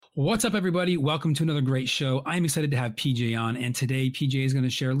What's up, everybody? Welcome to another great show. I'm excited to have PJ on, and today PJ is going to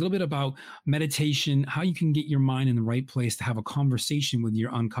share a little bit about meditation, how you can get your mind in the right place to have a conversation with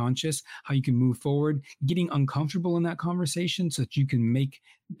your unconscious, how you can move forward, getting uncomfortable in that conversation so that you can make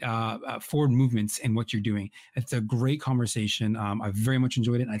forward movements in what you're doing. It's a great conversation. I very much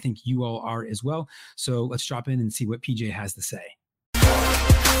enjoyed it, and I think you all are as well. So let's drop in and see what PJ has to say.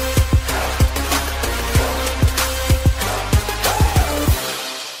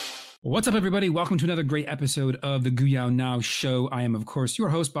 What's up, everybody? Welcome to another great episode of the Guyao Now Show. I am, of course, your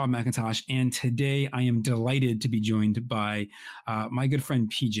host, Bob McIntosh, and today I am delighted to be joined by my good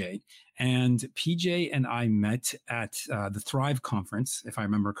friend, PJ. And PJ and I met at the Thrive Conference, if I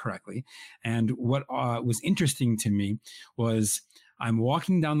remember correctly. And what was interesting to me was I'm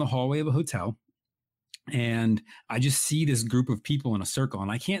walking down the hallway of a hotel, and I just see this group of people in a circle, and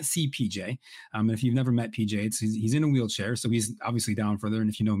I can't see PJ. If you've never met PJ, he's in a wheelchair, so he's obviously down further. And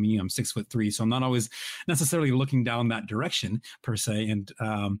if you know me, I'm 6'3", so I'm not always necessarily looking down that direction per se. And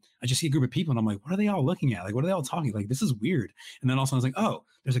I just see a group of people, and I'm like, what are they all looking at? Like, what are they all talking? Like, this is weird. And then also I was like, oh,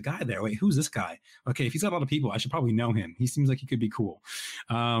 there's a guy there. Wait, who's this guy? Okay, if he's got a lot of people, I should probably know him. He seems like he could be cool.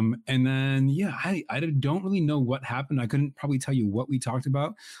 And then, yeah, I don't really know what happened. I couldn't probably tell you what we talked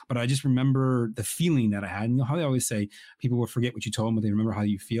about, but I just remember the feeling that I had. And you know how they always say people will forget what you told them, but they remember how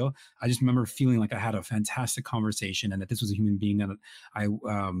you feel. I just remember feeling like I had a fantastic conversation, and that this was a human being that I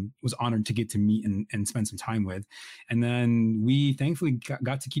was honored to get to meet and spend some time with. And then we thankfully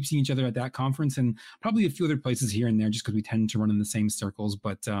got to keep seeing each other at that conference, and probably a few other places here and there, just because we tend to run in the same circles.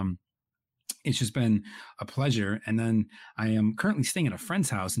 But it's just been a pleasure. And then I am currently staying at a friend's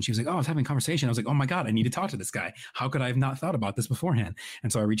house, and she was like, oh, I was having a conversation. I was like, oh my God, I need to talk to this guy. How could I have not thought about this beforehand?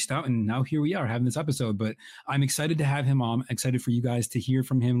 And so I reached out, and now here we are having this episode. But I'm excited to have him on. Excited for you guys to hear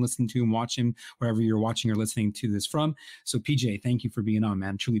from him, listen to him, watch him, wherever you're watching or listening to this from. So PJ, thank you for being on,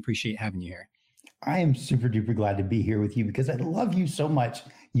 man. Truly appreciate having you here. I am super duper glad to be here with you because I love you so much.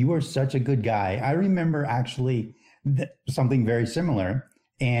 You are such a good guy. I remember actually something very similar.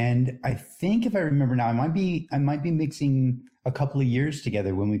 And I think if I remember now, I might be mixing a couple of years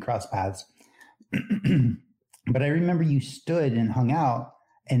together when we crossed paths. But I remember you stood and hung out,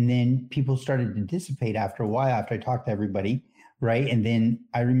 and then people started to dissipate after a while after I talked to everybody, right? And then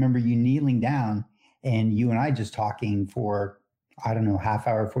I remember you kneeling down and you and I just talking for, I don't know, half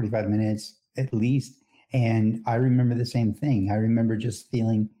hour, 45 minutes at least. And I remember the same thing. I remember just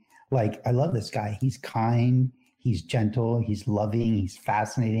feeling like, I love this guy. He's kind. He's gentle, he's loving, he's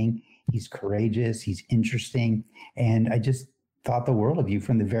fascinating, he's courageous, he's interesting. And I just thought the world of you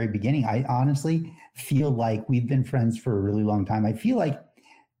from the very beginning. I honestly feel like we've been friends for a really long time. I feel like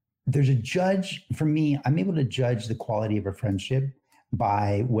there's a judge, for me, I'm able to judge the quality of a friendship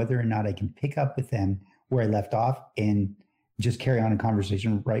by whether or not I can pick up with them where I left off and just carry on a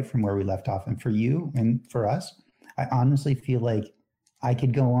conversation right from where we left off. And for you and for us, I honestly feel like I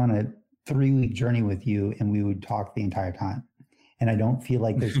could go on a 3-week journey with you and we would talk the entire time. And I don't feel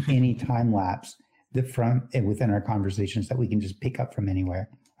like there's any time lapse within our conversations that we can just pick up from anywhere.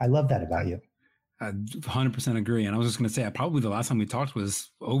 I love that about you. I 100% agree. And I was just going to say, probably the last time we talked was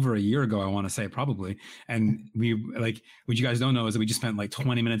over a year ago, I want to say probably. And we what you guys don't know is that we just spent like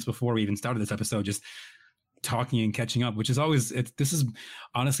 20 minutes before we even started this episode, just talking and catching up, which is always,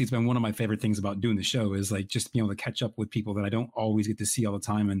 honestly, it's been one of my favorite things about doing the show is like just being able to catch up with people that I don't always get to see all the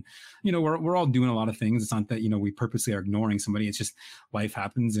time. And, we're all doing a lot of things. It's not that, we purposely are ignoring somebody. It's just life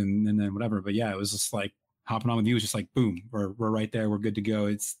happens and then whatever. But yeah, it was just like hopping on with you. It's just like, boom, we're right there. We're good to go.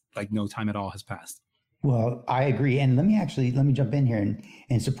 It's like no time at all has passed. Well, I agree. And let me jump in here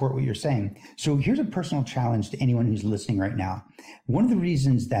and support what you're saying. So here's a personal challenge to anyone who's listening right now. One of the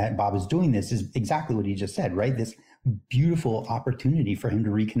reasons that Bob is doing this is exactly what he just said, right? This beautiful opportunity for him to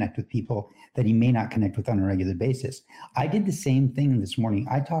reconnect with people that he may not connect with on a regular basis. I did the same thing this morning.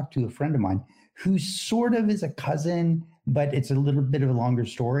 I talked to a friend of mine who sort of is a cousin, but it's a little bit of a longer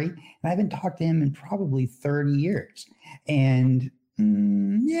story. And I haven't talked to him in probably 30 years. And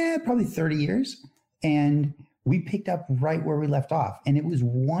probably 30 years. And we picked up right where we left off. And it was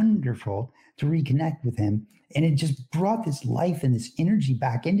wonderful to reconnect with him. And it just brought this life and this energy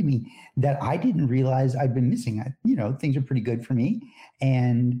back into me that I didn't realize I'd been missing. Things are pretty good for me.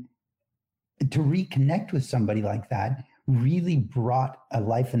 And to reconnect with somebody like that really brought a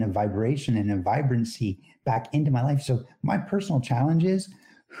life and a vibration and a vibrancy back into my life. So my personal challenge is,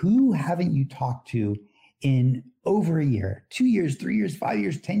 who haven't you talked to in over a year, 2 years, 3 years, 5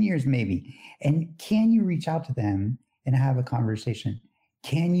 years, 10 years, maybe? And can you reach out to them and have a conversation?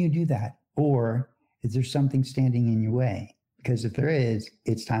 Can you do that? Or is there something standing in your way? Because if there is,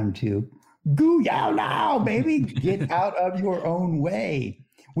 it's time to Guyao now, baby. Get out of your own way.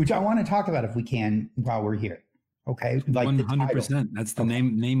 which I want to talk about if we can while we're here. Okay, like 100%. That's the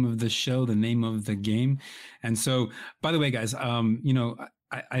name of the show, the name of the game. And so, by the way, guys, you know,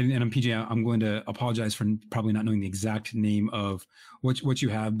 and I'm PJ. I'm going to apologize for probably not knowing the exact name of what you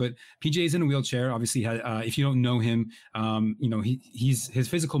have, but PJ is in a wheelchair. Obviously, if you don't know him, you know, his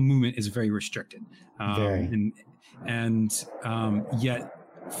physical movement is very restricted, and yet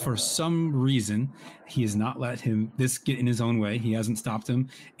for some reason he has not let this get in his own way. He hasn't stopped him,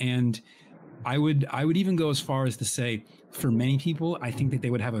 and I would even go as far as to say, for many people, I think that they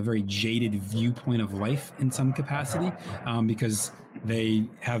would have a very jaded viewpoint of life in some capacity, because they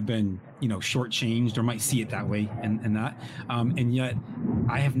have been, you know, shortchanged or might see it that way, and that, and yet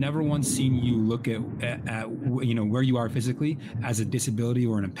I have never once seen you look at you know, where you are physically as a disability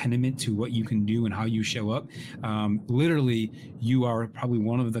or an impediment to what you can do and how you show up. Literally, you are probably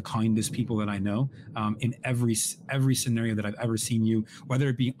one of the kindest people that I know, in every scenario that I've ever seen you, whether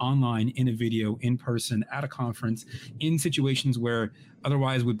it be online, in a video, in person, at a conference, in situations where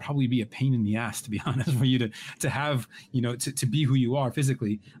otherwise would probably be a pain in the ass, to be honest, for you to have, you know, to be who you are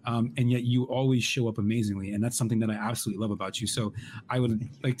physically, and yet you always show up amazingly, and that's something that I absolutely love about you. So I would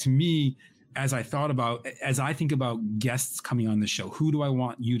like, to me, as I think about guests coming on the show, who do I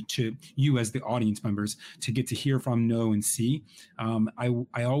want you as the audience members to get to hear from, know, and see?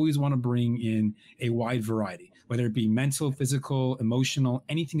 I always want to bring in a wide variety, whether it be mental, physical, emotional,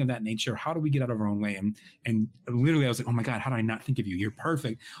 anything of that nature. How do we get out of our own way? And literally I was like, oh my God, how did I not think of you? You're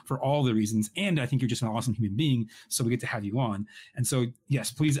perfect for all the reasons. And I think you're just an awesome human being. So we get to have you on. And so, yes,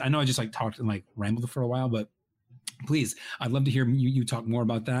 please. I know I just like talked and like rambled for a while, but please, I'd love to hear you talk more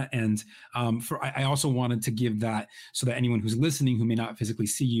about that. And I also wanted to give that so that anyone who's listening who may not physically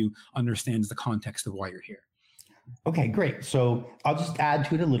see you understands the context of why you're here. Okay, great. So I'll just add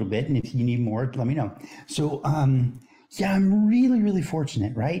to it a little bit, and if you need more, let me know. So yeah, I'm really, really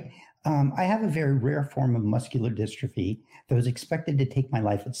fortunate, right? I have a very rare form of muscular dystrophy that was expected to take my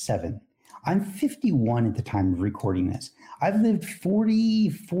life at 7. I'm 51 at the time of recording this. I've lived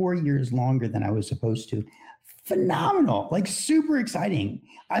 44 years longer than I was supposed to. Phenomenal, like super exciting.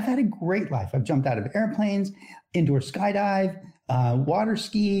 I've had a great life. I've jumped out of airplanes, indoor skydive, water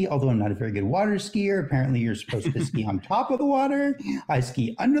ski, although I'm not a very good water skier. Apparently you're supposed to ski on top of the water. I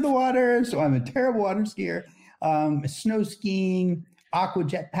ski under the water, so I'm a terrible water skier. Snow skiing, aqua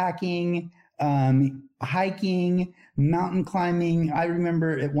jet packing, hiking, mountain climbing. I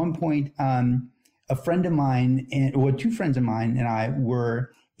remember at one point, a friend of mine, two friends of mine and I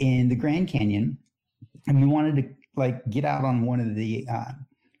were in the Grand Canyon, and we wanted to like get out on one of the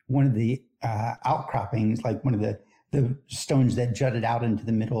outcroppings, like one of the stones that jutted out into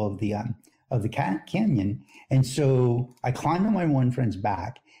the middle of the canyon. And so I climbed on my one friend's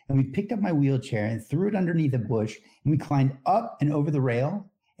back, and we picked up my wheelchair and threw it underneath a bush, and we climbed up and over the rail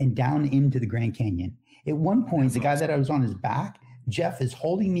and down into the Grand Canyon. At one point, the guy that I was on his back, Jeff, is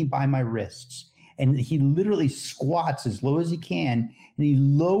holding me by my wrists, and he literally squats as low as he can, and he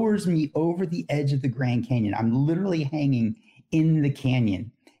lowers me over the edge of the Grand Canyon. I'm literally hanging in the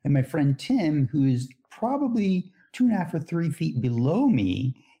canyon. And my friend Tim, who is probably 2.5 or 3 feet below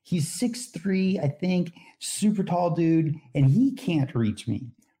me, he's 6'3", I think, super tall dude, and he can't reach me,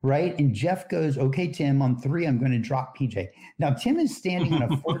 right? And Jeff goes, okay, Tim, on 3, I'm going to drop PJ. Now, Tim is standing on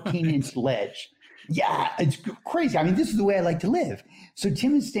a 14-inch ledge. Yeah, it's crazy. I mean, this is the way I like to live. So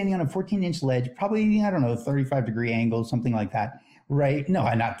Tim is standing on a 14-inch ledge, probably, I don't know, 35-degree angle, something like that, right? No,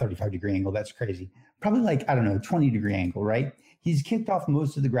 not 35-degree angle. That's crazy. Probably like, I don't know, 20-degree angle, right? He's kicked off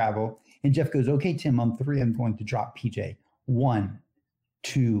most of the gravel. And Jeff goes, okay, Tim, on 3, I'm going to drop PJ. 1,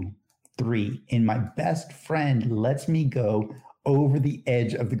 2, 3. And my best friend lets me go over the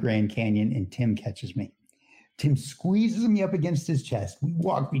edge of the Grand Canyon, and Tim catches me. Tim squeezes me up against his chest. We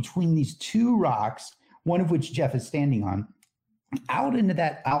walk between these 2 rocks, one of which Jeff is standing on, out into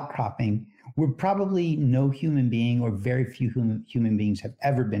that outcropping where probably no human being or very few human beings have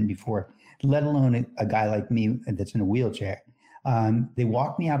ever been before, let alone a guy like me that's in a wheelchair. They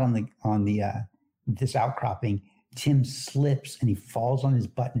walk me out on this outcropping. Tim slips and he falls on his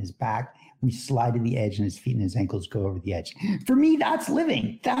butt and his back. We slide to the edge, and his feet and his ankles go over the edge. For me, that's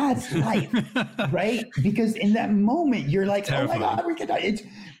living. That's life, right? Because in that moment, you're like, oh my God, we can die.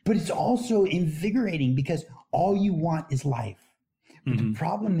 But it's also invigorating because all you want is life. But the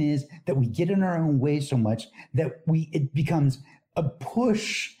problem is that we get in our own way so much that it becomes a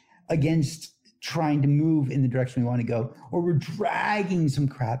push against trying to move in the direction we want to go, or we're dragging some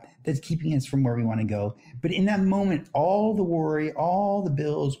crap that's keeping us from where we want to go. But in that moment, all the worry, all the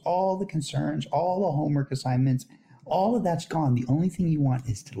bills, all the concerns, all the homework assignments, all of that's gone. The only thing you want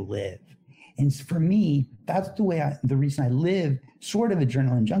is to live. And for me, that's the reason I live sort of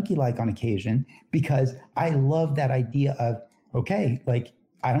adrenaline junkie like on occasion, because I love that idea of, okay, like,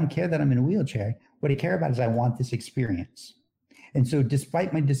 I don't care that I'm in a wheelchair. What I care about is I want this experience. And so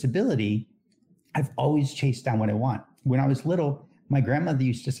despite my disability, I've always chased down what I want. When I was little, my grandmother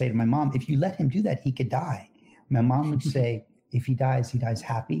used to say to my mom, if you let him do that, he could die. My mom would say, if he dies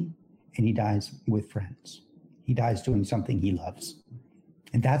happy, and he dies with friends. He dies doing something he loves.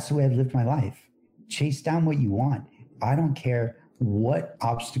 And that's the way I've lived my life. Chase down what you want. I don't care what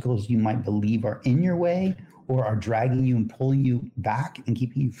obstacles you might believe are in your way or are dragging you and pulling you back and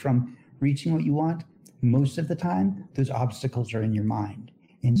keeping you from reaching what you want. Most of the time, those obstacles are in your mind.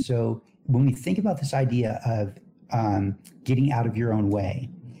 And so when we think about this idea of getting out of your own way,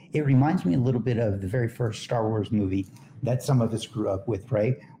 it reminds me a little bit of the very first Star Wars movie that some of us grew up with,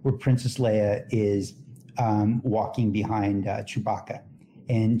 right? Where Princess Leia is walking behind Chewbacca.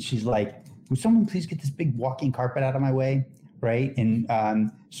 And she's like, would someone please get this big walking carpet out of my way, right?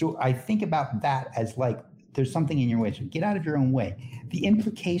 And so I think about that as like, there's something in your way, so get out of your own way. The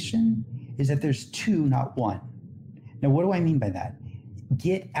implication is that there's two, not one. Now, what do I mean by that?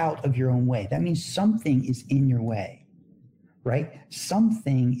 Get out of your own way. That means something is in your way, right?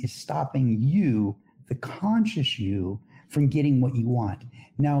 Something is stopping you, the conscious you, from getting what you want.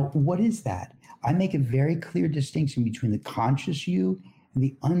 Now, what is that? I make a very clear distinction between the conscious you and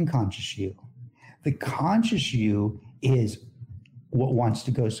the unconscious you. The conscious you is what wants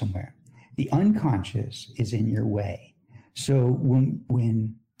to go somewhere. The unconscious is in your way. So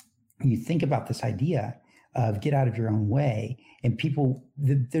when you think about this idea of get out of your own way, and people,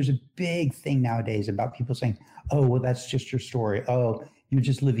 there's a big thing nowadays about people saying, oh, well, that's just your story. Oh, you're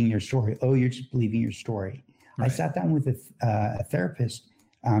just living your story. Oh, you're just believing your story. Right. I sat down with a therapist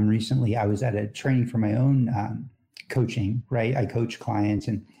recently. I was at a training for my own coaching, right? I coach clients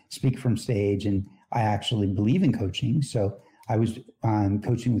and speak from stage, and I actually believe in coaching. So I was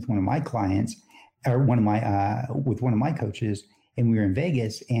coaching with one of my clients, or with one of my coaches, and we were in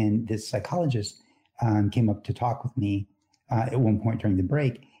Vegas, and this psychologist came up to talk with me at one point during the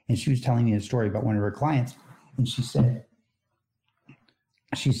break, and she was telling me a story about one of her clients, and she said,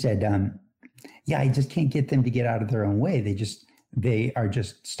 yeah, I just can't get them to get out of their own way. They are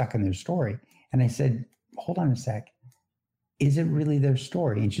just stuck in their story. And I said, hold on a sec. Is it really their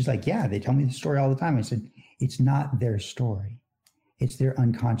story? And she's like, yeah, they tell me the story all the time. I said, it's not their story. It's their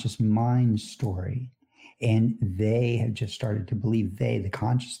unconscious mind story. And they have just started to believe, the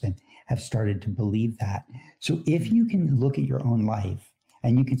conscious them, have started to believe that. So if you can look at your own life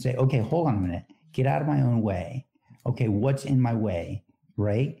and you can say, okay, hold on a minute, get out of my own way. Okay, what's in my way,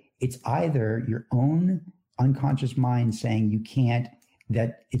 right? It's either your own unconscious mind saying you can't,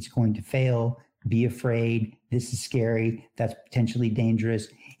 that it's going to fail, be afraid, this is scary, that's potentially dangerous.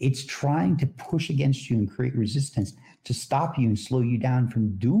 It's trying to push against you and create resistance to stop you and slow you down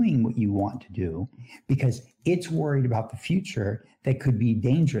from doing what you want to do, because it's worried about the future that could be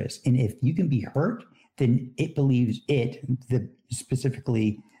dangerous. And if you can be hurt, then it believes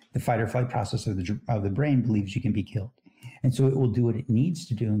specifically the fight or flight process of the brain believes you can be killed. And so it will do what it needs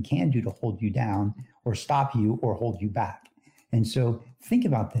to do and can do to hold you down or stop you or hold you back. And so think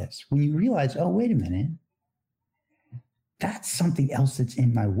about this. When you realize, oh, wait a minute, that's something else that's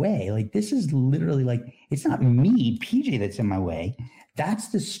in my way. Like, this is literally like, it's not me, PJ, that's in my way. That's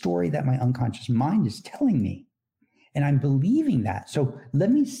the story that my unconscious mind is telling me. And I'm believing that. So let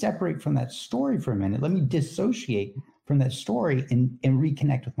me separate from that story for a minute. Let me dissociate from that story and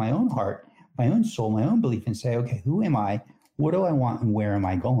reconnect with my own heart, my own soul, my own belief, and say, okay, who am I? What do I want? And where am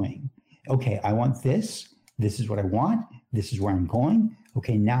I going? Okay, I want this. This is what I want. This is where I'm going.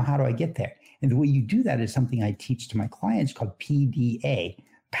 Okay, now how do I get there? And the way you do that is something I teach to my clients called PDA,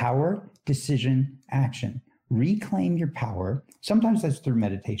 power, decision, action. Reclaim your power. Sometimes that's through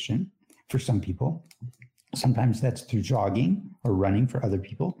meditation for some people. Sometimes that's through jogging or running for other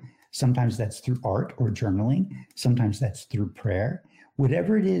people. Sometimes that's through art or journaling. Sometimes that's through prayer.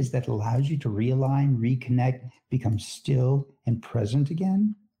 Whatever it is that allows you to realign, reconnect, become still and present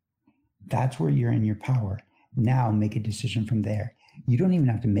again, that's where you're in your power. Now make a decision from there. You don't even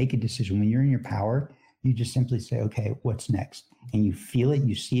have to make a decision. When you're in your power, you just simply say, okay, what's next? And you feel it,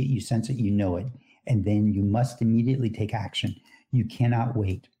 you see it, you sense it, you know it. And then you must immediately take action. You cannot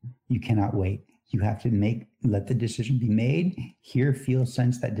wait. You cannot wait. You have to let the decision be made, hear, feel,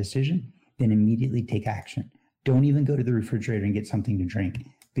 sense that decision, then immediately take action. Don't even go to the refrigerator and get something to drink,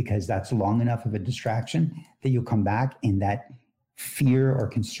 because that's long enough of a distraction that you'll come back and that fear or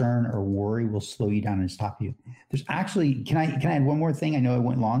concern or worry will slow you down and stop you. There's actually, can I add one more thing? I know I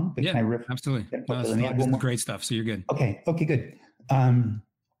went long, but yeah, can I riff? Absolutely. Okay, This is great stuff. So you're good. Okay, good.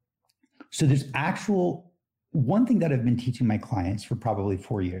 So there's one thing that I've been teaching my clients for probably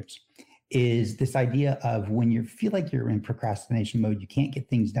 4 years is this idea of when you feel like you're in procrastination mode, you can't get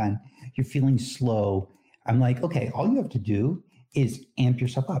things done, you're feeling slow. I'm like, okay, all you have to do is amp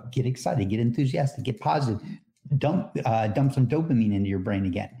yourself up, get excited, get enthusiastic, get positive, dump some dopamine into your brain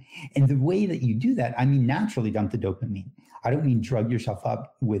again. And the way that you do that, I mean, naturally dump the dopamine. I don't mean drug yourself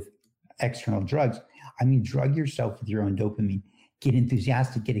up with external drugs. I mean, drug yourself with your own dopamine. Get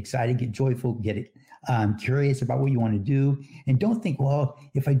enthusiastic, get excited, get joyful, get curious about what you want to do. And don't think, well,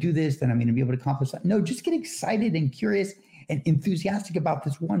 if I do this, then I'm going to be able to accomplish that. No, just get excited and curious and enthusiastic about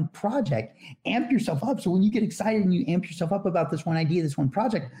this one project. Amp yourself up. So when you get excited and you amp yourself up about this one idea, this one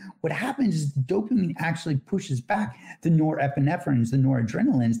project, what happens is the dopamine actually pushes back the norepinephrines, the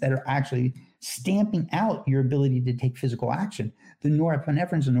noradrenalines that are actually stamping out your ability to take physical action. The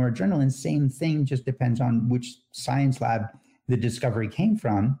norepinephrines and noradrenalines, same thing, just depends on which science lab the discovery came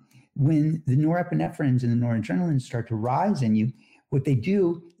from. When the norepinephrines and the noradrenalines start to rise in you, what they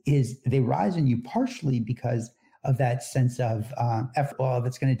do is they rise in you partially because of that sense of effort. Well,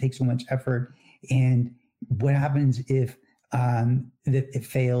 that's going to take so much effort. And what happens if that it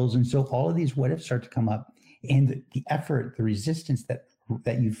fails? And so all of these what ifs start to come up. And the effort, the resistance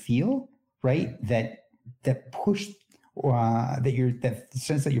that you feel, right? That push, that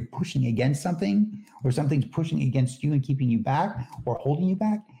sense that you're pushing against something, or something's pushing against you and keeping you back or holding you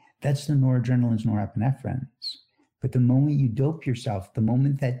back, that's the noradrenalines, norepinephrines. But the moment you dope yourself, the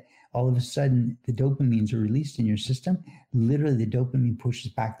moment that all of a sudden the dopamines are released in your system, literally the dopamine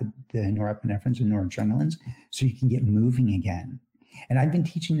pushes back the norepinephrines and noradrenalines so you can get moving again. And I've been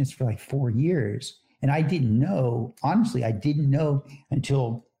teaching this for like 4 years. And I didn't know, honestly, I didn't know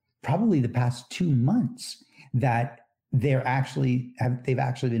until probably the past 2 months that they've actually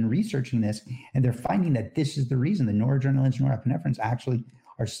been researching this, and they're finding that this is the reason the noradrenalines, norepinephrines actually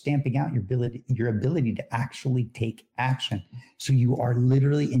are stamping out your ability to actually take action. So you are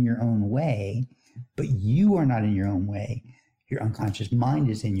literally in your own way, but you are not in your own way. Your unconscious mind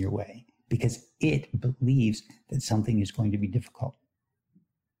is in your way because it believes that something is going to be difficult.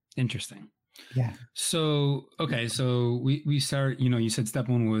 Interesting. Yeah. So, okay. So we start, you said step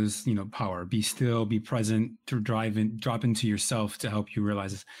one was, power, be still, be present, to drop into yourself to help you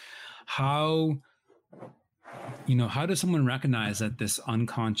realize this. How does someone recognize that this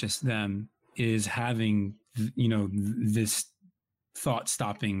unconscious them is having, this thought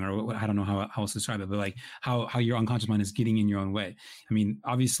stopping, or I don't know how else to describe it, but like how your unconscious mind is getting in your own way? I mean,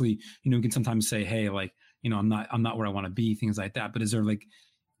 obviously, we can sometimes say, hey, like, I'm not where I want to be, things like that. But is there like,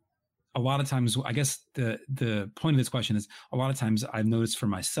 a lot of times, I guess the point of this question is, a lot of times I've noticed for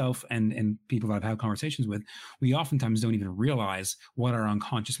myself and people that I've had conversations with, we oftentimes don't even realize what our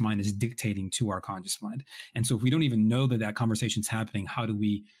unconscious mind is dictating to our conscious mind. And so if we don't even know that conversation's happening, how do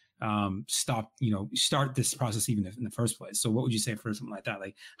we start this process even in the first place? So what would you say for something like that?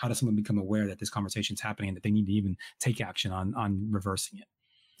 Like, how does someone become aware that this conversation's happening and that they need to even take action on reversing it?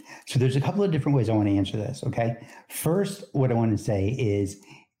 So there's a couple of different ways I want to answer this. Okay. First, what I want to say is,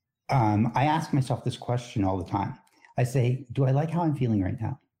 I ask myself this question all the time. I say, do I like how I'm feeling right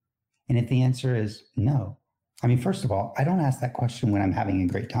now? And if the answer is no, I mean, first of all, I don't ask that question when I'm having a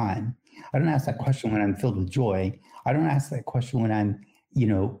great time. I don't ask that question when I'm filled with joy. I don't ask that question when I'm,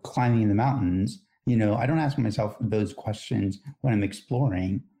 climbing in the mountains. I don't ask myself those questions when I'm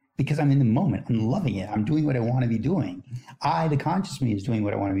exploring, because I'm in the moment. I'm loving it. I'm doing what I want to be doing. The conscious me, is doing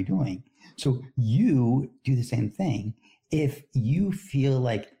what I want to be doing. So you do the same thing. If you feel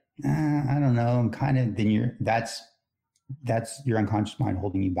like, I don't know, I'm kind of, then that's your unconscious mind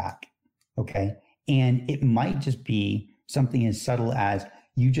holding you back. Okay. And it might just be something as subtle as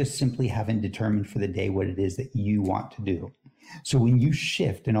you just simply haven't determined for the day what it is that you want to do. So when you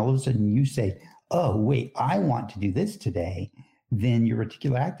shift and all of a sudden you say, oh, wait, I want to do this today, then your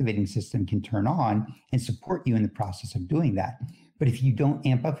reticular activating system can turn on and support you in the process of doing that. But if you don't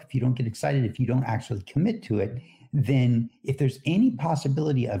amp up, if you don't get excited, if you don't actually commit to it, then if there's any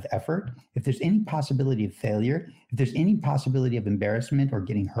possibility of effort, if there's any possibility of failure, if there's any possibility of embarrassment or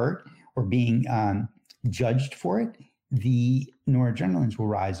getting hurt or being judged for it, the noradrenalines will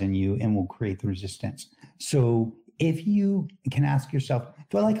rise in you and will create the resistance. So if you can ask yourself,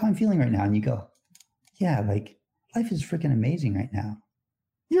 do I like how I'm feeling right now? And you go, yeah, like life is freaking amazing right now.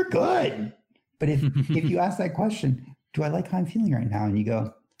 You're good. But if you ask that question, do I like how I'm feeling right now? And you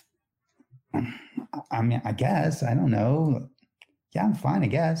go, I mean, I guess, I don't know. Yeah, I'm fine, I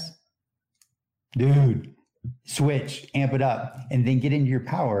guess. Dude, switch, amp it up, and then get into your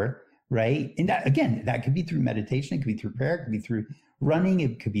power, right? And that, again, that could be through meditation, it could be through prayer, it could be through running.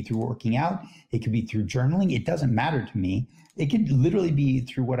 It could be through working out. It could be through journaling. It doesn't matter to me. It could literally be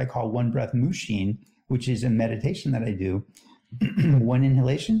through what I call one breath Mushin, which is a meditation that I do. One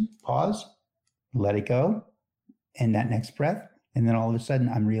inhalation, pause, let it go, and that next breath. And then all of a sudden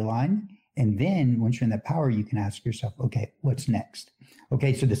I'm realigned. And then once you're in that power, you can ask yourself, okay, what's next?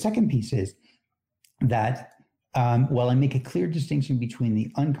 Okay, so the second piece is that while I make a clear distinction between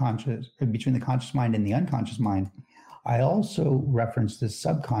the unconscious, or between the conscious mind and the unconscious mind, I also reference the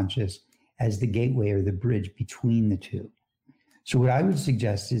subconscious as the gateway or the bridge between the two. So what I would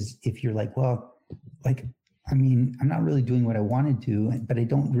suggest is if you're like, well, like, I mean, I'm not really doing what I want to do, but I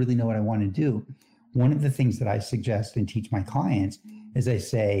don't really know what I want to do. One of the things that I suggest and teach my clients is I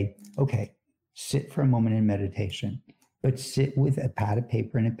say, okay, sit for a moment in meditation, but sit with a pad of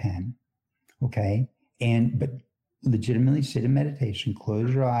paper and a pen, okay? But legitimately sit in meditation,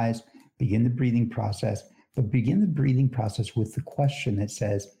 close your eyes, begin the breathing process, but begin the breathing process with the question that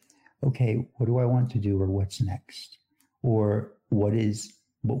says, okay, what do I want to do, or what's next? Or what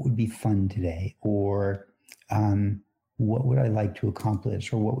would be fun today? Or what would I like to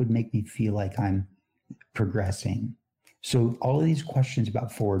accomplish? Or what would make me feel like I'm progressing? So all of these questions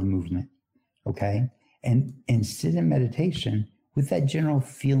about forward movement, okay? And sit in meditation with that general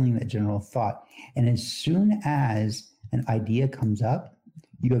feeling, that general thought. And as soon as an idea comes up,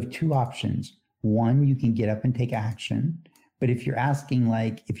 you have two options. One, you can get up and take action. But if you're asking,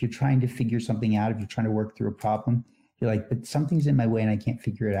 like, if you're trying to figure something out, if you're trying to work through a problem, you're like, but something's in my way and I can't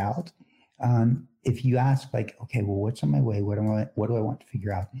figure it out. If you ask, like, okay, well, what's in my way? What do I want to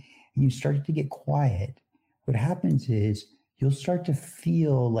figure out? And you start to get quiet. What happens is you'll start to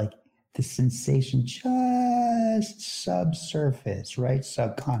feel like the sensation just subsurface, right?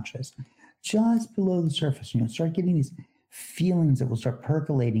 Subconscious, just below the surface. You'll start getting these feelings that will start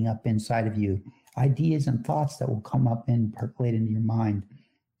percolating up inside of you, ideas and thoughts that will come up and percolate into your mind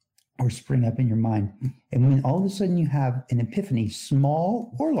or spring up in your mind. And when all of a sudden you have an epiphany,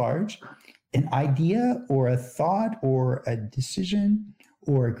 small or large, an idea or a thought or a decision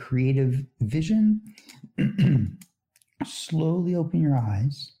or a creative vision, slowly open your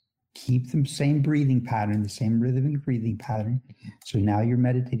eyes, keep the same breathing pattern, the same rhythmic breathing pattern. So now you're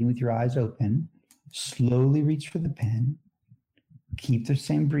meditating with your eyes open, slowly reach for the pen, keep the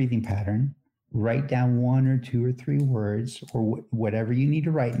same breathing pattern, write down 1 or 2 or 3 words or whatever you need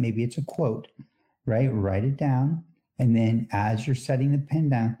to write. Maybe it's a quote, right? Write it down. And then as you're setting the pen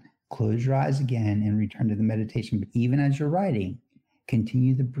down, close your eyes again and return to the meditation. But even as you're writing,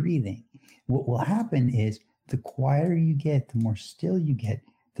 continue the breathing. What will happen is the quieter you get, the more still you get,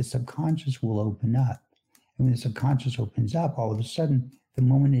 the subconscious will open up. And when the subconscious opens up, all of a sudden, the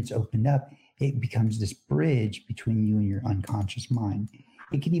moment it's opened up, it becomes this bridge between you and your unconscious mind.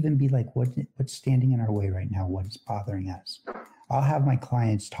 It could even be like, what's standing in our way right now? What is bothering us? I'll have my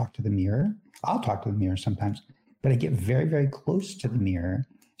clients talk to the mirror. I'll talk to the mirror sometimes, but I get very, very close to the mirror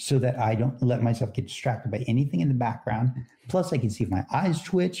so that I don't let myself get distracted by anything in the background. Plus, I can see if my eyes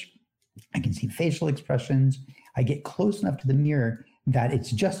twitch. I can see facial expressions. I get close enough to the mirror that it's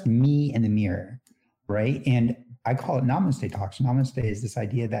just me and the mirror, right? And I call it Namaste talks. Namaste is this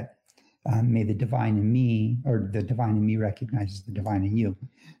idea that may the divine in me, or the divine in me recognizes the divine in you.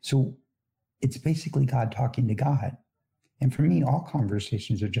 So it's basically God talking to God. And for me, all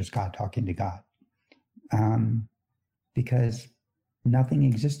conversations are just God talking to God. Because nothing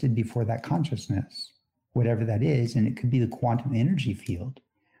existed before that consciousness, whatever that is. And it could be the quantum energy field,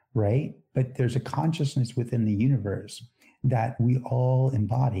 right? But there's a consciousness within the universe that we all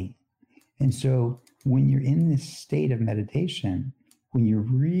embody. And so when you're in this state of meditation, when you're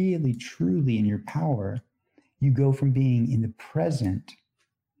really, truly in your power, you go from being in the present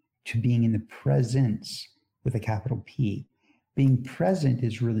to being in the presence with a capital P. Being present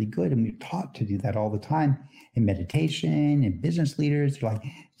is really good. And we're taught to do that all the time in meditation and business leaders. They're like,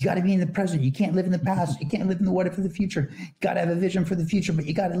 you got to be in the present. You can't live in the past. You can't live in the what if of the future. You got to have a vision for the future, but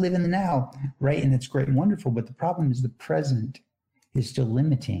you got to live in the now, right? And it's great and wonderful. But the problem is the present is still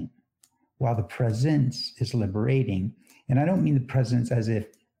limiting while the presence is liberating. And I don't mean the presence as if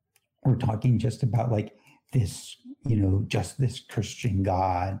we're talking just about like this, just this Christian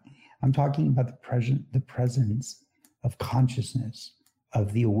God. I'm talking about the presence of consciousness,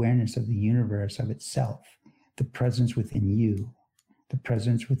 of the awareness of the universe, of itself, the presence within you, the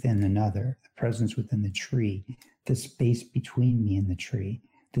presence within another, the presence within the tree, the space between me and the tree,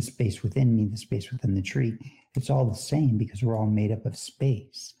 the space within me, the space within the tree. It's all the same because we're all made up of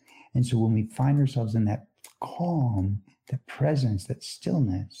space. And so when we find ourselves in that calm, that presence, that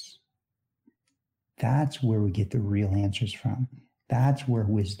stillness, that's where we get the real answers from. That's where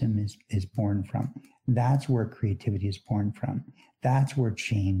wisdom is born from. That's where creativity is born from. That's where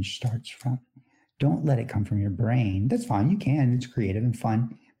change starts from. Don't let it come from your brain. That's fine. You can. It's creative and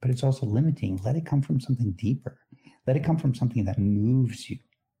fun, but it's also limiting. Let it come from something deeper. Let it come from something that moves you,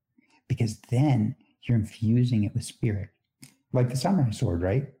 because then you're infusing it with spirit. Like the samurai sword,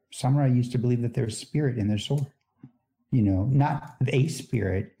 right? Samurai used to believe that there's spirit in their sword. You know, not a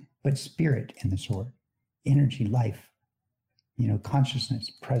spirit, but spirit in the sword. Energy, life, you know, consciousness,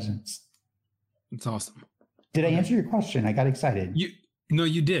 presence. It's awesome. Did I answer your question? I got excited. No,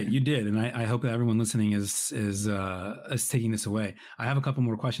 you did, and I hope that everyone listening is taking this away. I have a couple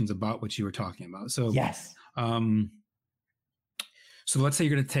more questions about what you were talking about. So yes. So let's say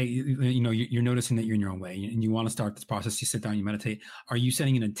you're going to take, you know, you're noticing that you're in your own way and you want to start this process. You sit down, you meditate. Are you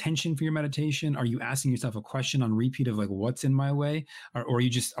setting an intention for your meditation? Are you asking yourself a question on repeat of like, what's in my way? Or are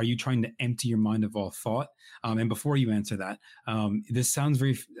you trying to empty your mind of all thought? And before you answer that, this sounds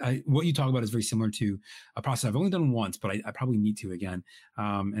what you talk about is very similar to a process I've only done once, but I probably need to again.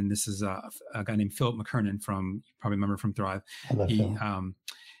 And this is a guy named Philip McKernan you probably remember from Thrive. I love Phil.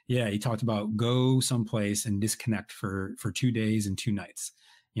 Yeah, he talked about go someplace and disconnect for 2 days and 2 nights,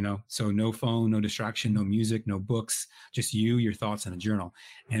 you know, so no phone, no distraction, no music, no books, just you, your thoughts, and a journal.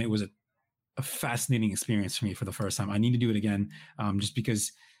 And it was a fascinating experience for me for the first time. I need to do it again, just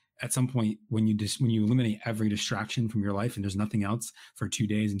because at some point when you eliminate every distraction from your life and there's nothing else for 2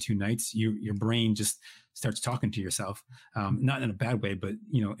 days and 2 nights, your brain just starts talking to yourself, not in a bad way, but,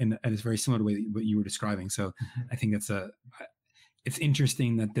 you know, and it's very similar to what you were describing. So I think it's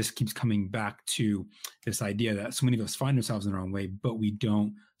interesting that this keeps coming back to this idea that so many of us find ourselves in our own way, but we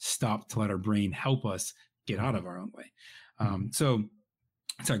don't stop to let our brain help us get out of our own way. So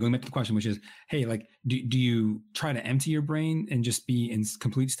sorry, going back to the question, which is, hey, like, do you try to empty your brain and just be in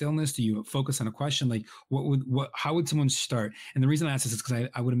complete stillness? Do you focus on a question? Like how would someone start? And the reason I ask this is because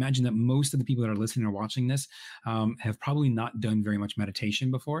I would imagine that most of the people that are listening or watching this have probably not done very much meditation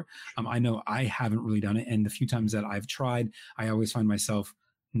before. I know I haven't really done it. And the few times that I've tried, I always find myself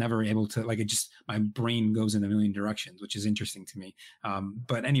never able to, like, my brain goes in a million directions, which is interesting to me.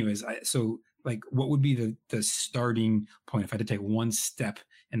 But anyways, like, what would be the starting point? If I had to take one step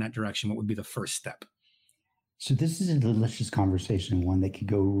in that direction, what would be the first step? So this is a delicious conversation, one that could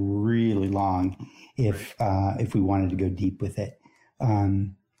go really long if we wanted to go deep with it.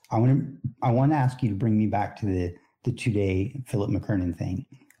 I want to ask you to bring me back to the 2-day Philip McKernan thing,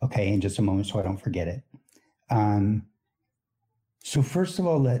 okay, in just a moment, so I don't forget it. So first of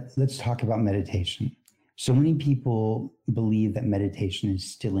all, let's talk about meditation. So many people believe that meditation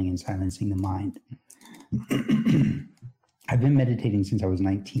is stilling and silencing the mind. I've been meditating since I was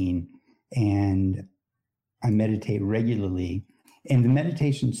 19, and I meditate regularly. And the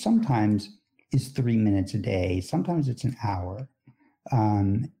meditation sometimes is 3 minutes a day. Sometimes it's an hour.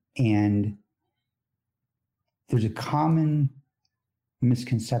 And there's a common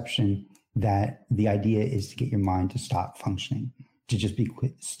misconception that the idea is to get your mind to stop functioning, to just be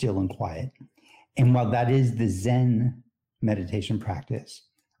still and quiet. And while that is the Zen meditation practice,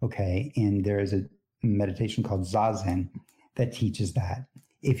 okay, and there is a meditation called Zazen that teaches that.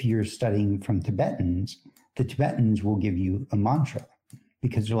 If you're studying from Tibetans, the Tibetans will give you a mantra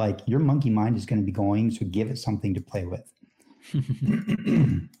because they're like, your monkey mind is going to be going, so give it something to play with.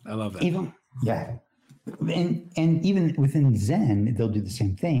 I love that. Yeah. And even within Zen, they'll do the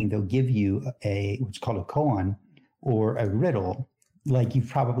same thing. They'll give you what's called a koan or a riddle. Like you've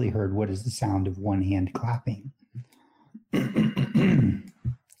probably heard, what is the sound of one hand clapping?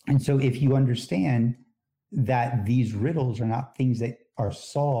 And so if you understand that these riddles are not things that are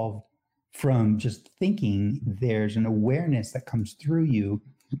solved from just thinking, there's an awareness that comes through you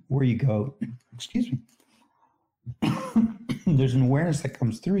where you go, excuse me. There's an awareness that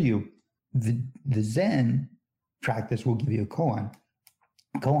comes through you. The Zen practice will give you a koan.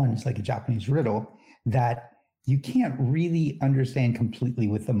 Koan is like a Japanese riddle that you can't really understand completely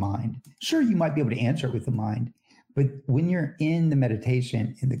with the mind. Sure, you might be able to answer it with the mind, but when you're in the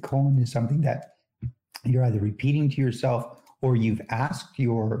meditation, and the koan is something that you're either repeating to yourself or you've asked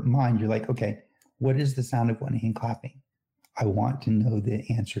your mind, you're like, okay, what is the sound of one hand clapping? I want to know the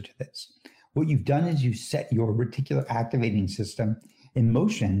answer to this. What you've done is you set your reticular activating system in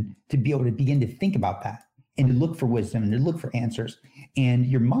motion to be able to begin to think about that and to look for wisdom and to look for answers. And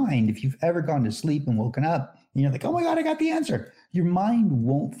your mind, if you've ever gone to sleep and woken up and you're like, oh my God, I got the answer, your mind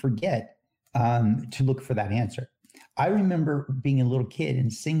won't forget to look for that answer. I remember being a little kid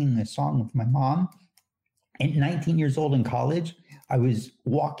and singing a song with my mom. At 19 years old in college, I was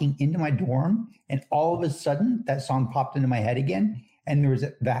walking into my dorm and all of a sudden that song popped into my head again. And there was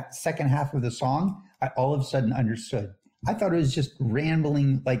that second half of the song, I all of a sudden understood. I thought it was just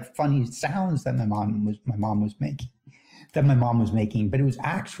rambling, like funny sounds that my mom was making, but it was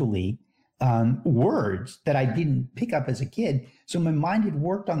actually words that I didn't pick up as a kid. So my mind had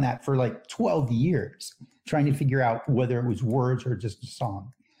worked on that for like 12 years, trying to figure out whether it was words or just a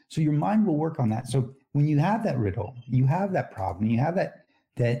song. So your mind will work on that. So when you have that riddle, you have that problem, you have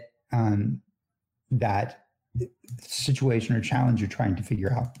that situation or challenge you're trying to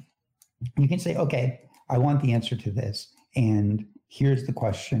figure out, you can say, okay, I want the answer to this. And here's the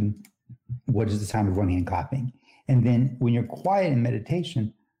question. What is the sound of one hand clapping? And then when you're quiet in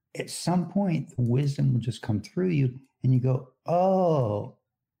meditation, at some point, the wisdom will just come through you and you go, oh,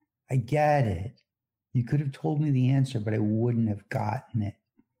 I get it. You could have told me the answer, but I wouldn't have gotten it.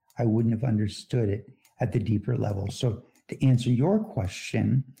 I wouldn't have understood it at the deeper level. So to answer your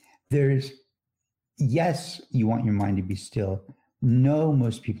question, there's, yes, you want your mind to be still. No,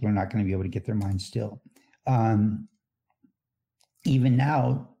 most people are not going to be able to get their mind still. Even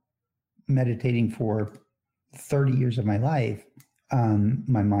now, meditating for 30 years of my life,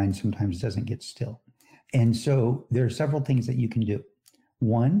 my mind sometimes doesn't get still. And so there are several things that you can do.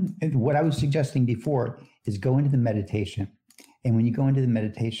 One, what I was suggesting before is go into the meditation. And when you go into the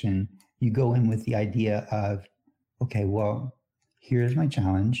meditation, you go in with the idea of, okay, well, here's my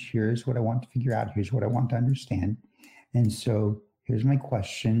challenge. Here's what I want to figure out. Here's what I want to understand. And so here's my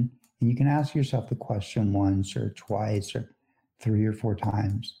question. And you can ask yourself the question once or twice or 3 or 4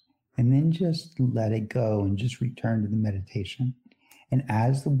 times, and then just let it go and just return to the meditation. And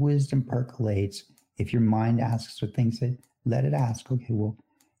as the wisdom percolates, if your mind asks for things, let it ask, okay, well,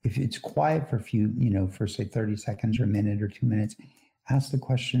 if it's quiet for a few, for say 30 seconds or a minute or 2 minutes, ask the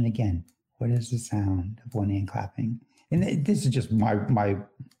question again. What is the sound of one hand clapping? And this is just my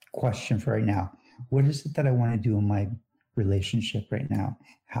question for right now. What is it that I want to do in my relationship right now?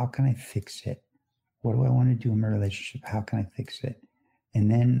 How can I fix it? What do I want to do in my relationship? How can I fix it? And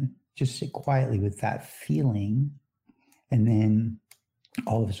then just sit quietly with that feeling. And then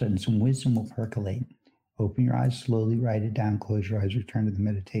all of a sudden, some wisdom will percolate. Open your eyes slowly, write it down, close your eyes, return to the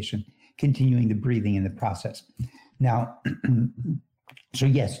meditation, continuing the breathing in the process. Now, so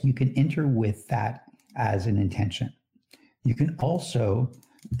yes, you can enter with that as an intention. You can also,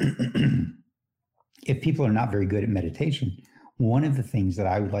 if people are not very good at meditation, one of the things that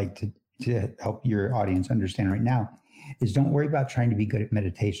I would like to help your audience understand right now is don't worry about trying to be good at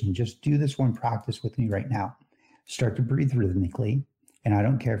meditation. Just do this one practice with me right now. Start to breathe rhythmically. And I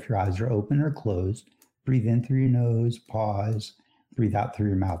don't care if your eyes are open or closed. Breathe in through your nose, pause, breathe out through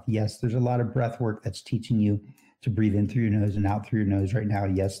your mouth. Yes, there's a lot of breath work that's teaching you to breathe in through your nose and out through your nose right now.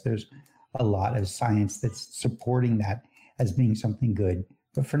 Yes, there's a lot of science that's supporting that as being something good.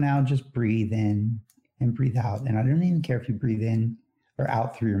 But for now, just breathe in and breathe out. And I don't even care if you breathe in or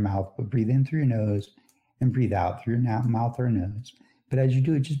out through your mouth, but breathe in through your nose and breathe out through your mouth or nose. But as you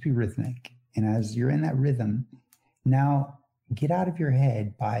do it, just be rhythmic. And as you're in that rhythm, now get out of your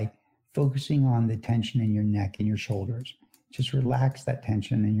head by focusing on the tension in your neck and your shoulders. Just relax that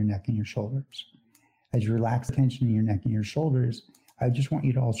tension in your neck and your shoulders. As you relax the tension in your neck and your shoulders, I just want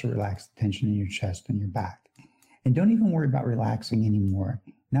you to also relax the tension in your chest and your back. And don't even worry about relaxing anymore.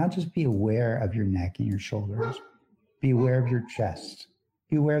 Now just be aware of your neck and your shoulders. Be aware of your chest.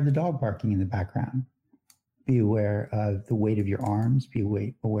 Be aware of the dog barking in the background. Be aware of the weight of your arms. Be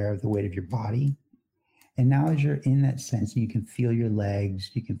aware of the weight of your body. And now as you're in that sense, you can feel your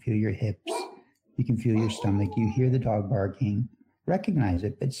legs, you can feel your hips, you can feel your stomach, you hear the dog barking, recognize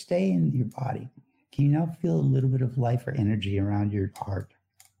it, but stay in your body. Can you now feel a little bit of life or energy around your heart?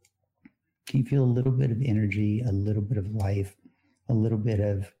 Can you feel a little bit of energy, a little bit of life, a little bit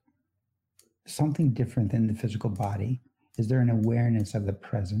of something different than the physical body? Is there an awareness of the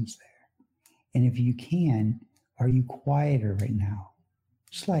presence there? And if you can, are you quieter right now?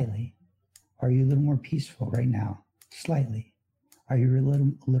 Slightly. Are you a little more peaceful right now? Slightly. Are you a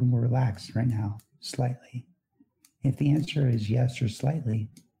little more relaxed right now? Slightly. If the answer is yes or slightly,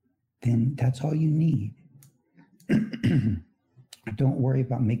 then that's all you need. Don't worry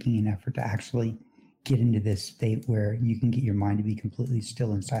about making an effort to actually get into this state where you can get your mind to be completely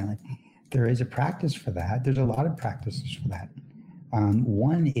still and silent. There is a practice for that. There's a lot of practices for that.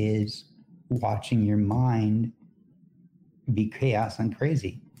 One is watching your mind be chaos and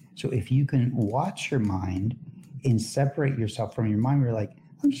crazy. So if you can watch your mind and separate yourself from your mind, you're like,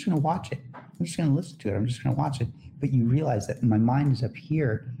 I'm just going to watch it. I'm just going to listen to it. I'm just going to watch it. But you realize that my mind is up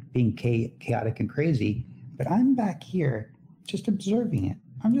here being chaotic and crazy, but I'm back here just observing it.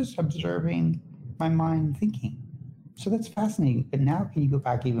 I'm just observing my mind thinking. So that's fascinating. But now can you go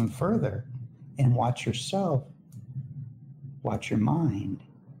back even further and watch yourself, watch your mind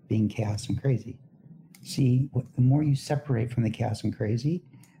being chaos and crazy? See, the more you separate from the chaos and crazy,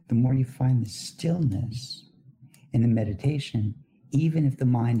 the more you find the stillness in the meditation, even if the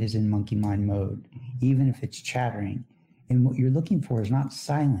mind is in monkey mind mode, even if it's chattering. And what you're looking for is not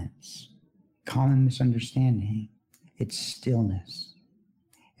silence, common misunderstanding, it's stillness.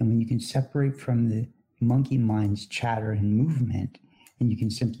 And when you can separate from the monkey mind's chatter and movement, and you can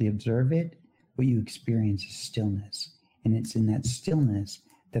simply observe it, what you experience is stillness. And it's in that stillness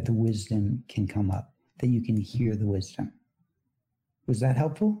that the wisdom can come up, that you can hear the wisdom. Was that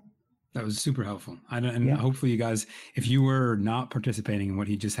helpful? That was super helpful. Hopefully you guys, if you were not participating in what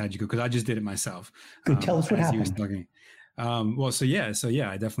he just had you go, because I just did it myself. Good. Tell us what happened. So yeah,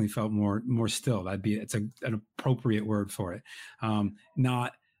 I definitely felt more still. It's an appropriate word for it.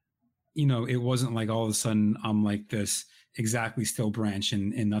 Not, it wasn't like all of a sudden I'm like this exactly still branch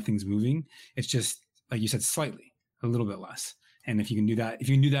and nothing's moving. It's just like you said, slightly, a little bit less. And if you can do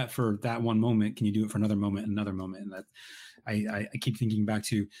that for that one moment, can you do it for another moment? And that I keep thinking back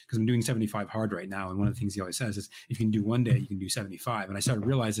to, because I'm doing 75 hard right now. And one of the things he always says is, if you can do one day, you can do 75. And I started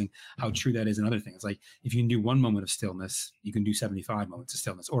realizing how true that is in other things. Like if you can do one moment of stillness, you can do 75 moments of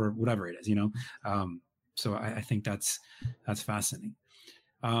stillness, or whatever it is, So I think that's fascinating.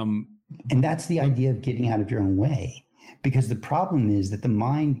 And that's the idea of getting out of your own way, because the problem is that the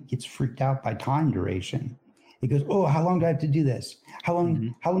mind gets freaked out by time duration. It goes, oh, how long do I have to do this? How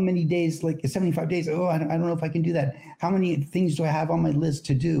long, how many days, like 75 days? Oh, I don't know if I can do that. How many things do I have on my list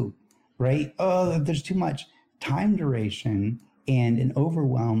to do? Right? Oh, there's too much. Time duration and an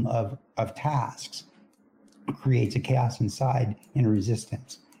overwhelm of tasks creates a chaos inside and a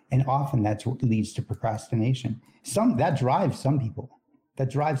resistance. And often that's what leads to procrastination. That drives some people,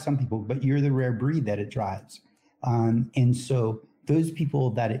 but you're the rare breed that it drives. And so those people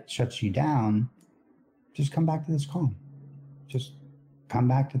that it shuts you down, just come back to this calm. Just come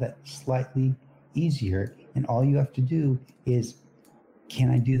back to that slightly easier. And all you have to do is, can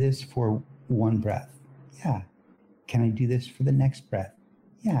I do this for one breath? Yeah. Can I do this for the next breath?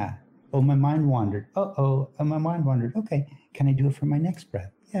 Yeah. Oh, my mind wandered. Oh, my mind wandered. Okay. Can I do it for my next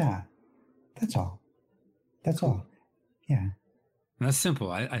breath? Yeah. That's all. Yeah. That's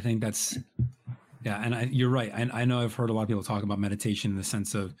simple. I think that's, yeah. And you're right. I know I've heard a lot of people talk about meditation in the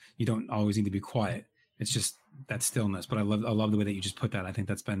sense of you don't always need to be quiet. It's just that stillness. But I love the way that you just put that. I think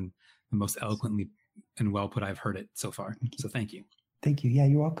that's been the most eloquently and well put I've heard it so far. So thank you. Thank you. Yeah,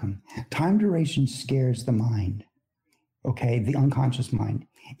 you're welcome. Time duration scares the mind. Okay. The unconscious mind.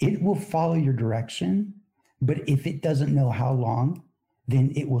 It will follow your direction, but if it doesn't know how long,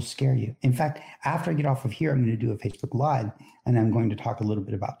 then it will scare you. In fact, after I get off of here, I'm going to do a Facebook Live, and I'm going to talk a little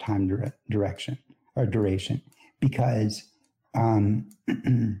bit about time duration, because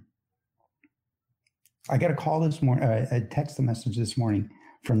I got a call this morning, a text message this morning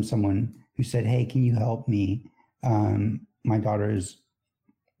from someone who said, hey, can you help me? My daughter is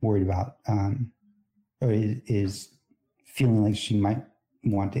worried about, or is feeling like she might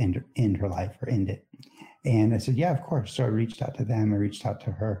want to end her life or end it. And I said, yeah, of course. So I reached out to them. I reached out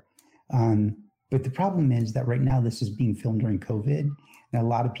to her. But the problem is that right now this is being filmed during COVID, and a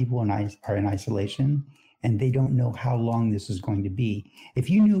lot of people are in isolation, and they don't know how long this is going to be. If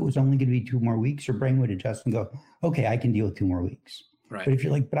you knew it was only going to be 2 more weeks, your brain would adjust and go, okay, I can deal with 2 more weeks. Right. But if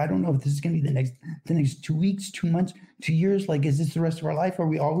you're like, but I don't know if this is going to be the next 2 weeks, 2 months, 2 years, like, is this the rest of our life? Are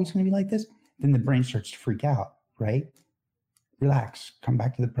we always going to be like this? Then the brain starts to freak out, right? Relax, come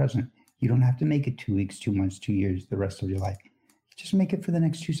back to the present. You don't have to make it 2 weeks, 2 months, 2 years, the rest of your life. Just make it for the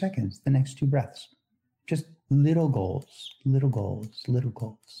next 2 seconds, the next 2 breaths. Just little goals, little goals, little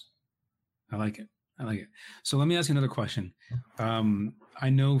goals. I like it. So let me ask you another question. I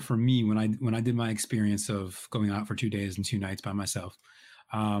know for me, when I did my experience of going out for 2 days and 2 nights by myself,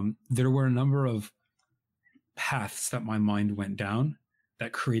 there were a number of paths that my mind went down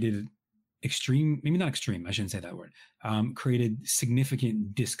that created maybe not extreme, I shouldn't say that word, created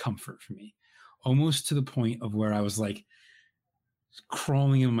significant discomfort for me, almost to the point of where I was like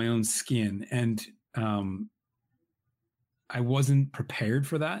crawling in my own skin. And I wasn't prepared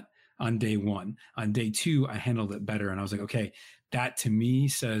for that on day 1. On day 2, I handled it better. And I was like, okay, that to me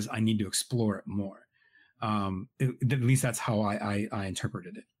says I need to explore it more. At least that's how I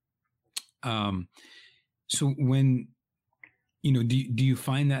interpreted it. So when, do you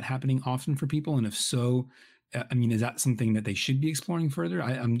find that happening often for people? And if so, I mean, is that something that they should be exploring further?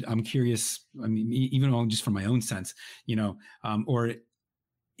 I'm curious. I mean, even just from my own sense, or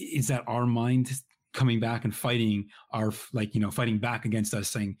is that our mind coming back and fighting fighting back against us,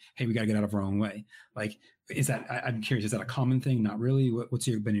 saying, "Hey, we got to get out of our own way"? Like, is that? I'm curious. Is that a common thing? Not really. What's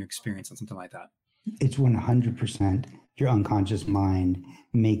been your experience on something like that? It's 100% your unconscious mind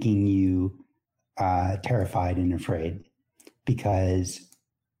making you terrified and afraid because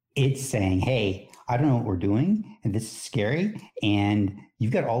it's saying, hey, I don't know what we're doing, and this is scary, and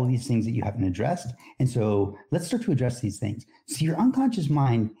you've got all of these things that you haven't addressed. And so let's start to address these things. So your unconscious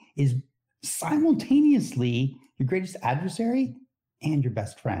mind is simultaneously your greatest adversary and your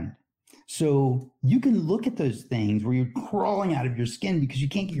best friend. So you can look at those things where you're crawling out of your skin because you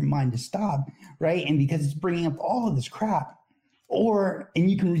can't get your mind to stop, right? And because it's bringing up all of this crap. And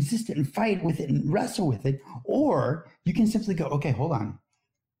you can resist it and fight with it and wrestle with it. Or you can simply go, okay, hold on.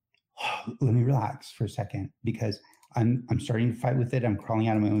 Let me relax for a second because I'm starting to fight with it. I'm crawling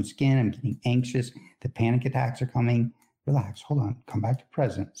out of my own skin. I'm getting anxious. The panic attacks are coming. Relax. Hold on. Come back to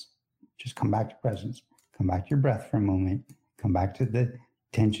presence. Just come back to presence. Come back to your breath for a moment. Come back to the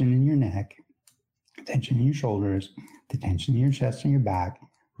tension in your neck, tension in your shoulders, the tension in your chest and your back.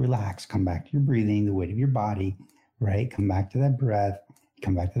 Relax. Come back to your breathing, the weight of your body, right? Come back to that breath.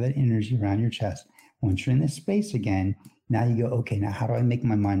 Come back to that energy around your chest. Once you're in this space again, now you go, okay, now how do I make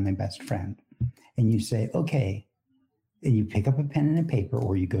my mind my best friend? And you say, okay, and you pick up a pen and a paper,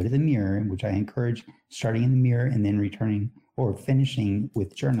 or you go to the mirror, which I encourage starting in the mirror and then returning or finishing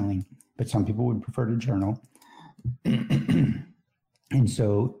with journaling. But some people would prefer to journal. And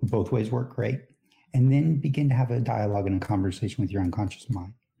so both ways work great. And then begin to have a dialogue and a conversation with your unconscious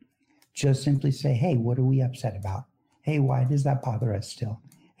mind. Just simply say, hey, what are we upset about? Hey, why does that bother us still?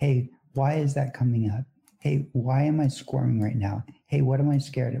 Hey, why is that coming up? Hey, why am I squirming right now? Hey, what am I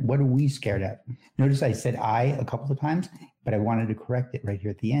scared of? What are we scared of? Notice I said I a couple of times, but I wanted to correct it right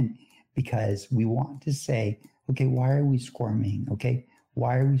here at the end because we want to say, okay, why are we squirming? Okay,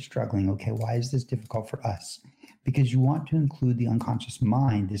 why are we struggling? Okay, why is this difficult for us? Because you want to include the unconscious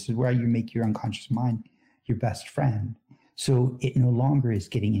mind. This is where you make your unconscious mind your best friend. So it no longer is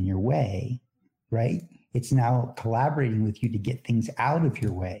getting in your way, right? It's now collaborating with you to get things out of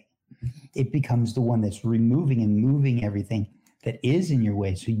your way. It becomes the one that's removing and moving everything that is in your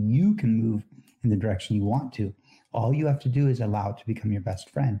way so you can move in the direction you want to. All you have to do is allow it to become your best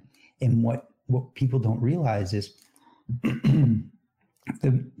friend. And what people don't realize is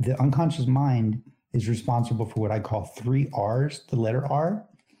the unconscious mind is responsible for what I call 3 R's, the letter R,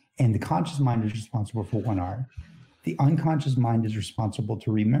 and the conscious mind is responsible for 1 R. The unconscious mind is responsible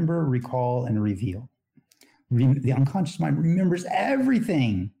to remember, recall, and reveal. The unconscious mind remembers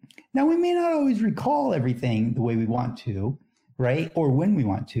everything. Now, we may not always recall everything the way we want to, right? Or when we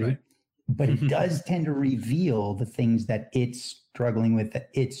want to, right. But it does tend to reveal the things that it's struggling with, that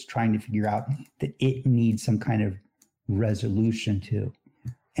it's trying to figure out, that it needs some kind of resolution to.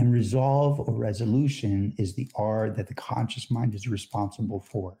 And resolve or resolution is the R that the conscious mind is responsible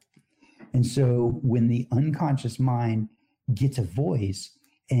for. And so when the unconscious mind gets a voice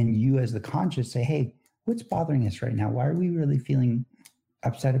and you as the conscious say, hey, what's bothering us right now? Why are we really feeling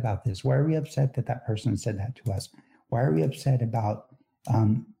upset about this? Why are we upset that that person said that to us? Why are we upset about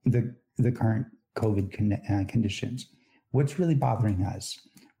the current COVID conditions? What's really bothering us,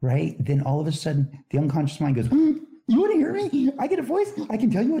 right? Then all of a sudden, the unconscious mind goes, you want to hear me? I get a voice. I can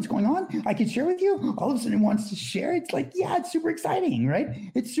tell you what's going on. I can share with you. All of a sudden it wants to share. It's like, yeah, it's super exciting, right?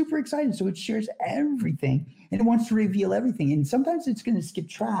 It's super exciting. So it shares everything and it wants to reveal everything. And sometimes it's going to skip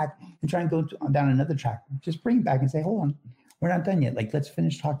track and try and go down another track. Just bring it back and say, hold on, we're not done yet. Like, let's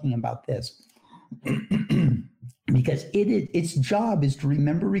finish talking about this. Because its job is to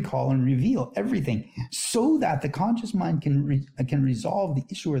remember, recall, and reveal everything so that the conscious mind can resolve the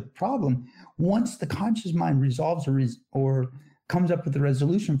issue or the problem. Once the conscious mind resolves or comes up with a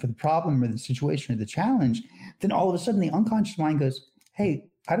resolution for the problem or the situation or the challenge, then all of a sudden the unconscious mind goes, hey,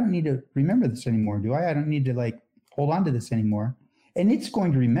 I don't need to remember this anymore, do I? I don't need to hold on to this anymore. And it's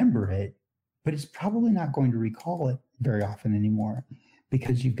going to remember it, but it's probably not going to recall it very often anymore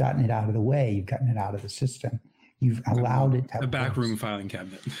because you've gotten it out of the way. You've gotten it out of the system. You've allowed it to have a backroom filing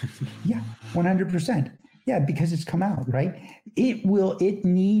cabinet. Yeah, 100%. Yeah, because it's come out, right? It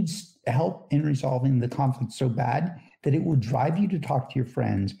needs help in resolving the conflict so bad that it will drive you to talk to your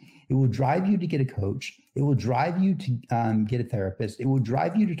friends. It will drive you to get a coach. It will drive you to get a therapist. It will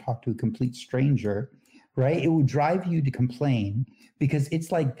drive you to talk to a complete stranger, right? It will drive you to complain because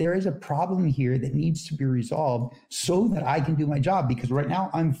it's like there is a problem here that needs to be resolved so that I can do my job because right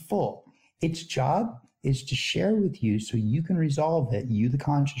now I'm full. Its job is to share with you so you can resolve it, you, the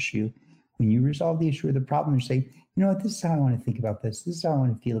conscious you. When you resolve the issue or the problem, you say, you know what, this is how I want to think about this. This is how I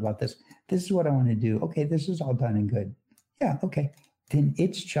want to feel about this. This is what I want to do. Okay, this is all done and good. Yeah, okay. Then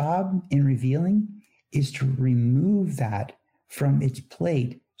its job in revealing is to remove that from its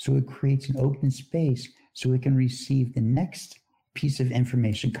plate so it creates an open space so it can receive the next piece of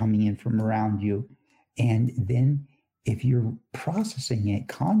information coming in from around you. And then If you're processing it,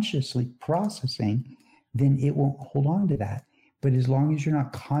 consciously processing, then it won't hold on to that. But as long as you're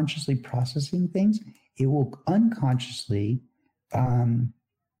not consciously processing things, it will unconsciously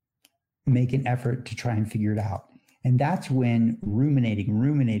make an effort to try and figure it out. And that's when ruminating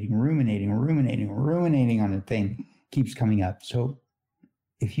on a thing keeps coming up. So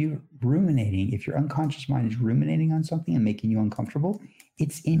if you're ruminating, if your unconscious mind is ruminating on something and making you uncomfortable,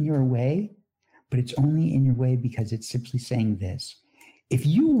 it's in your way, but it's only in your way because it's simply saying this. If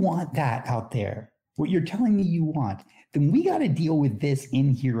you want that out there, what you're telling me you want, then we got to deal with this in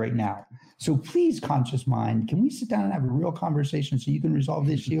here right now. So please, conscious mind, can we sit down and have a real conversation so you can resolve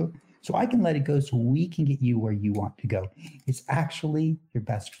this issue? So I can let it go so we can get you where you want to go. It's actually your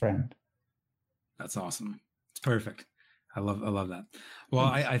best friend. That's awesome. It's perfect. I love that. Well,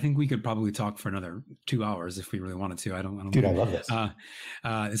 I think we could probably talk for another 2 hours if we really wanted to. I don't. Dude, I love this.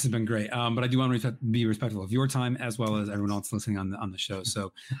 This has been great. But I do want to be respectful of your time as well as everyone else listening on the show.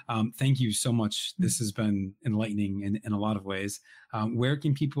 So thank you so much. This has been enlightening in a lot of ways. Where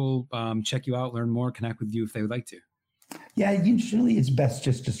can people check you out, learn more, connect with you if they would like to? Yeah, usually it's best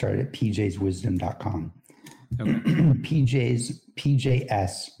just to start at pjswisdom.com. Okay.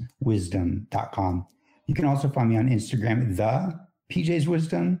 pjswisdom.com. You can also find me on Instagram, the PJ's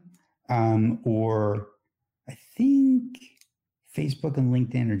Wisdom, or I think Facebook and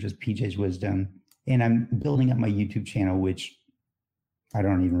LinkedIn are just PJ's Wisdom. And I'm building up my YouTube channel, which I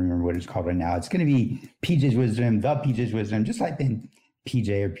don't even remember what it's called right now. It's going to be PJ's Wisdom, the PJ's Wisdom. Just type in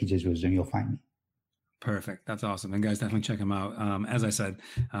PJ or PJ's Wisdom, you'll find me. Perfect. That's awesome. And guys, definitely check him out. As I said,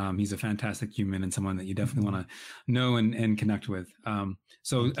 he's a fantastic human and someone that you definitely want to know and connect with.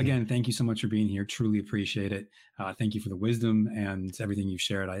 So again, thank you so much for being here. Truly appreciate it. Thank you for the wisdom and everything you've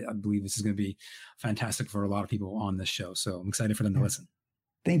shared. I believe this is going to be fantastic for a lot of people on this show. So I'm excited for them to listen.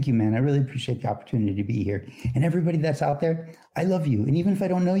 Thank you, man. I really appreciate the opportunity to be here. And everybody that's out there, I love you. And even if I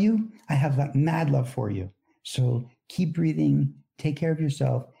don't know you, I have that mad love for you. So keep breathing, take care of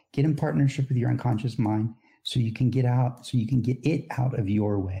yourself, get in partnership with your unconscious mind so you can get it out of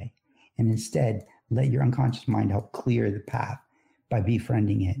your way. And instead, let your unconscious mind help clear the path by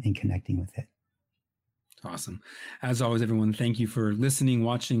befriending it and connecting with it. Awesome. As always, everyone, thank you for listening,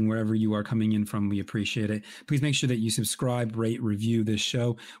 watching, wherever you are coming in from. We appreciate it. Please make sure that you subscribe, rate, review this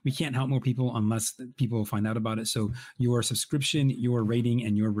show. We can't help more people unless people find out about it. So your subscription, your rating,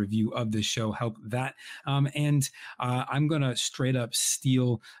 and your review of this show help that. And I'm going to straight up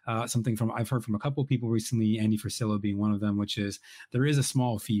steal something I've heard from a couple of people recently, Andy Frisilla being one of them, which is there is a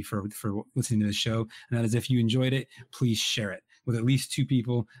small fee for listening to the show. And that is if you enjoyed it, please share it with at least 2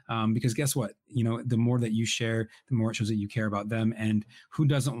 people, because guess what? The more that you share, the more it shows that you care about them. And who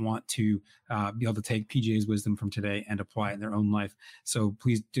doesn't want to be able to take PJ's wisdom from today and apply it in their own life? So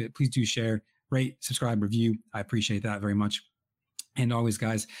please do share, rate, subscribe, review. I appreciate that very much. And always,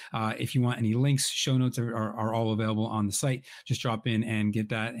 guys, if you want any links, show notes are all available on the site. Just drop in and get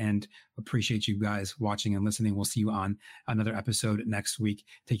that. And appreciate you guys watching and listening. We'll see you on another episode next week.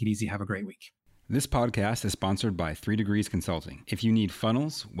 Take it easy. Have a great week. This podcast is sponsored by 3 Degrees Consulting. If you need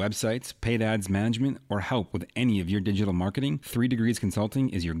funnels, websites, paid ads management, or help with any of your digital marketing, 3 Degrees Consulting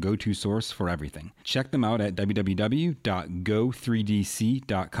is your go-to source for everything. Check them out at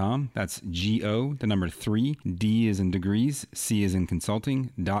www.go3dc.com. That's G-O, the number 3, D is in degrees, C is in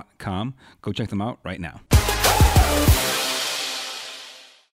consulting.com. Go check them out right now.